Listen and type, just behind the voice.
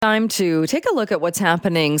time to take a look at what's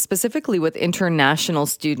happening specifically with international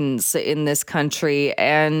students in this country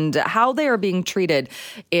and how they are being treated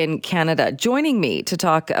in Canada. Joining me to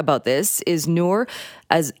talk about this is Noor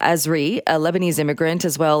Azri, a Lebanese immigrant,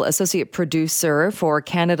 as well associate producer for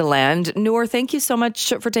Canadaland. Noor, thank you so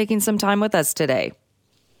much for taking some time with us today.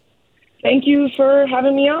 Thank you for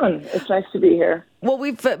having me on. It's nice to be here. Well,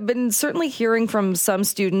 we've been certainly hearing from some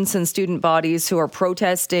students and student bodies who are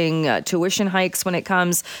protesting tuition hikes when it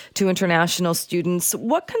comes to international students.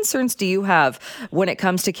 What concerns do you have when it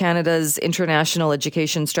comes to Canada's international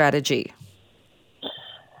education strategy?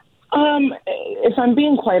 If I'm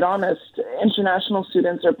being quite honest, international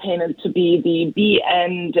students are painted to be the be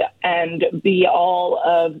end and be all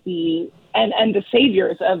of the and the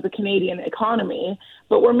saviors of the Canadian economy,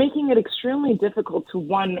 but we're making it extremely difficult to,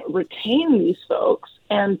 one, retain these folks,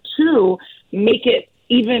 and two, make it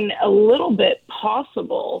even a little bit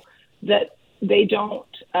possible that they don't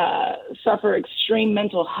suffer extreme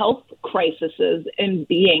mental health crises in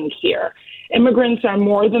being here. Immigrants are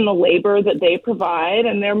more than the labor that they provide,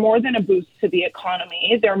 and they're more than a boost to the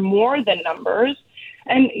economy. They're more than numbers.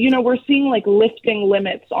 And, we're seeing lifting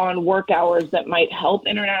limits on work hours that might help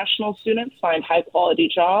international students find high quality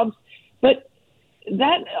jobs. But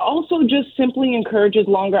that also just simply encourages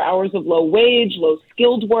longer hours of low wage, low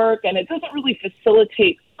skilled work, and it doesn't really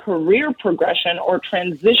facilitate career progression or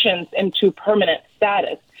transitions into permanent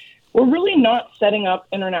status. We're really not setting up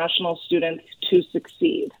international students to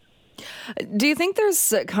succeed. Do you think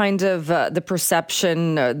there's kind of the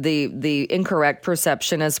perception, the incorrect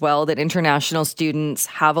perception as well, that international students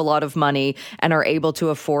have a lot of money and are able to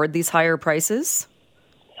afford these higher prices?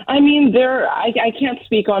 I mean, I can't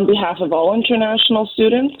speak on behalf of all international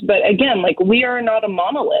students, but again, we are not a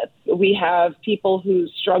monolith. We have people who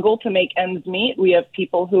struggle to make ends meet. We have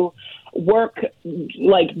people who work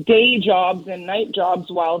day jobs and night jobs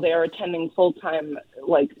while they're attending full-time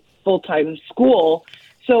school.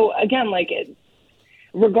 So again,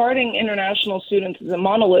 regarding international students as a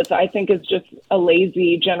monolith, I think is just a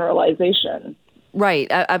lazy generalization. Right,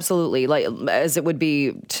 absolutely. As it would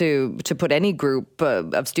be to put any group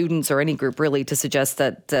of students or any group really to suggest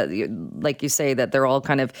that, like you say, that they're all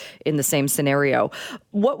kind of in the same scenario.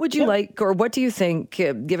 What would you like, or what do you think,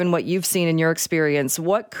 given what you've seen in your experience,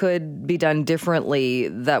 what could be done differently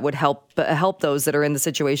that would help those that are in the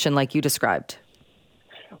situation like you described?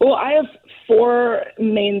 Well, I have four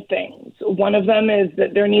main things. One of them is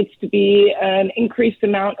that there needs to be an increased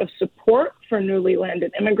amount of support for newly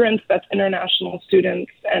landed immigrants. That's international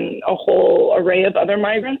students and a whole array of other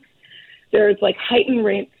migrants. There's heightened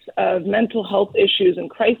rates of mental health issues and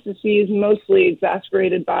crises, mostly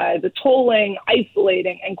exacerbated by the tolling,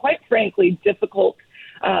 isolating, and quite frankly, difficult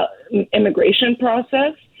immigration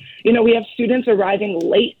process. We have students arriving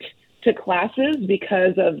late to classes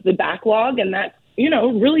because of the backlog, and that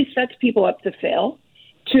really sets people up to fail.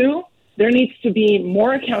 Two, there needs to be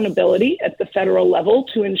more accountability at the federal level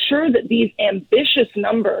to ensure that these ambitious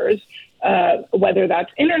numbers, whether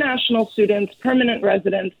that's international students, permanent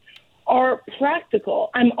residents, are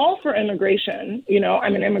practical. I'm all for immigration.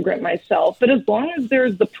 I'm an immigrant myself, but as long as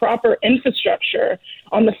there's the proper infrastructure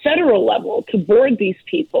on the federal level to board these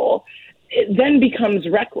people, it then becomes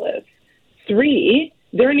reckless. Three,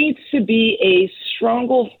 there needs to be a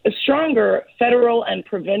stronger federal and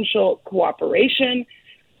provincial cooperation.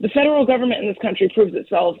 The federal government in this country proves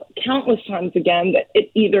itself countless times again that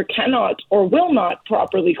it either cannot or will not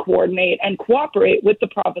properly coordinate and cooperate with the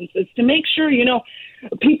provinces to make sure,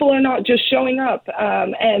 people are not just showing up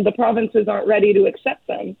and the provinces aren't ready to accept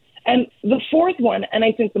them. And the fourth one, and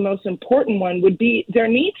I think the most important one, would be there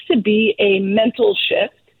needs to be a mental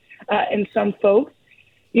shift in some folks.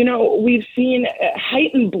 We've seen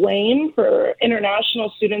heightened blame for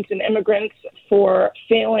international students and immigrants for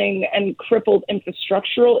failing and crippled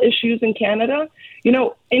infrastructural issues in Canada.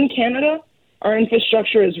 In Canada, our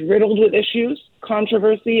infrastructure is riddled with issues,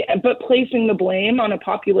 controversy, but placing the blame on a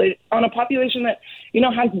population that,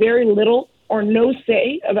 has very little or no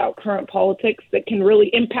say about current politics that can really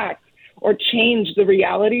impact or change the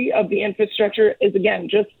reality of the infrastructure is, again,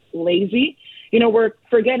 just lazy. We're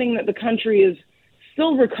forgetting that the country is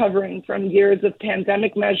still recovering from years of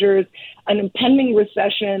pandemic measures, an impending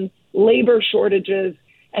recession, labor shortages,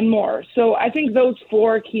 and more. So I think those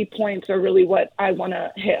four key points are really what I want to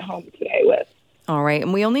hit home today with. All right.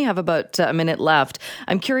 And we only have about a minute left.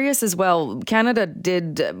 I'm curious as well, Canada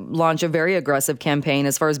did launch a very aggressive campaign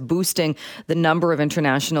as far as boosting the number of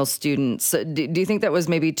international students. Do you think that was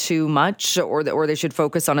maybe too much, or they should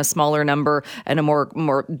focus on a smaller number and a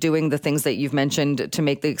more doing the things that you've mentioned to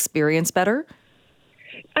make the experience better?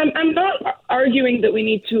 I'm not arguing that we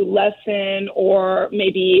need to lessen or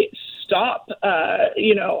maybe stop,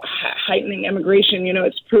 heightening immigration.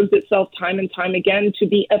 It's proved itself time and time again to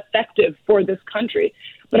be effective for this country.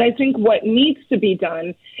 But I think what needs to be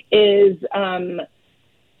done is a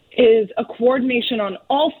coordination on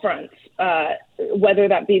all fronts, whether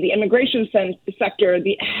that be the immigration sector,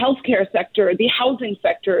 the healthcare sector, the housing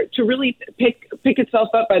sector, to really pick itself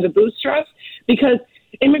up by the bootstraps, because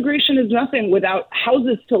immigration is nothing without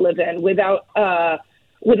houses to live in, without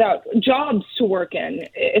jobs to work in,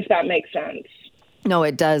 if that makes sense. No,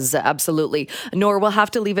 it does. Absolutely. Noor, we'll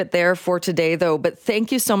have to leave it there for today, though. But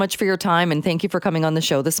thank you so much for your time, and thank you for coming on the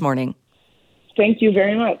show this morning. Thank you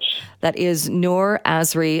very much. That is Noor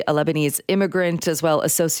Azri, a Lebanese immigrant, as well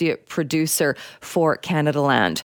associate producer for Canadaland.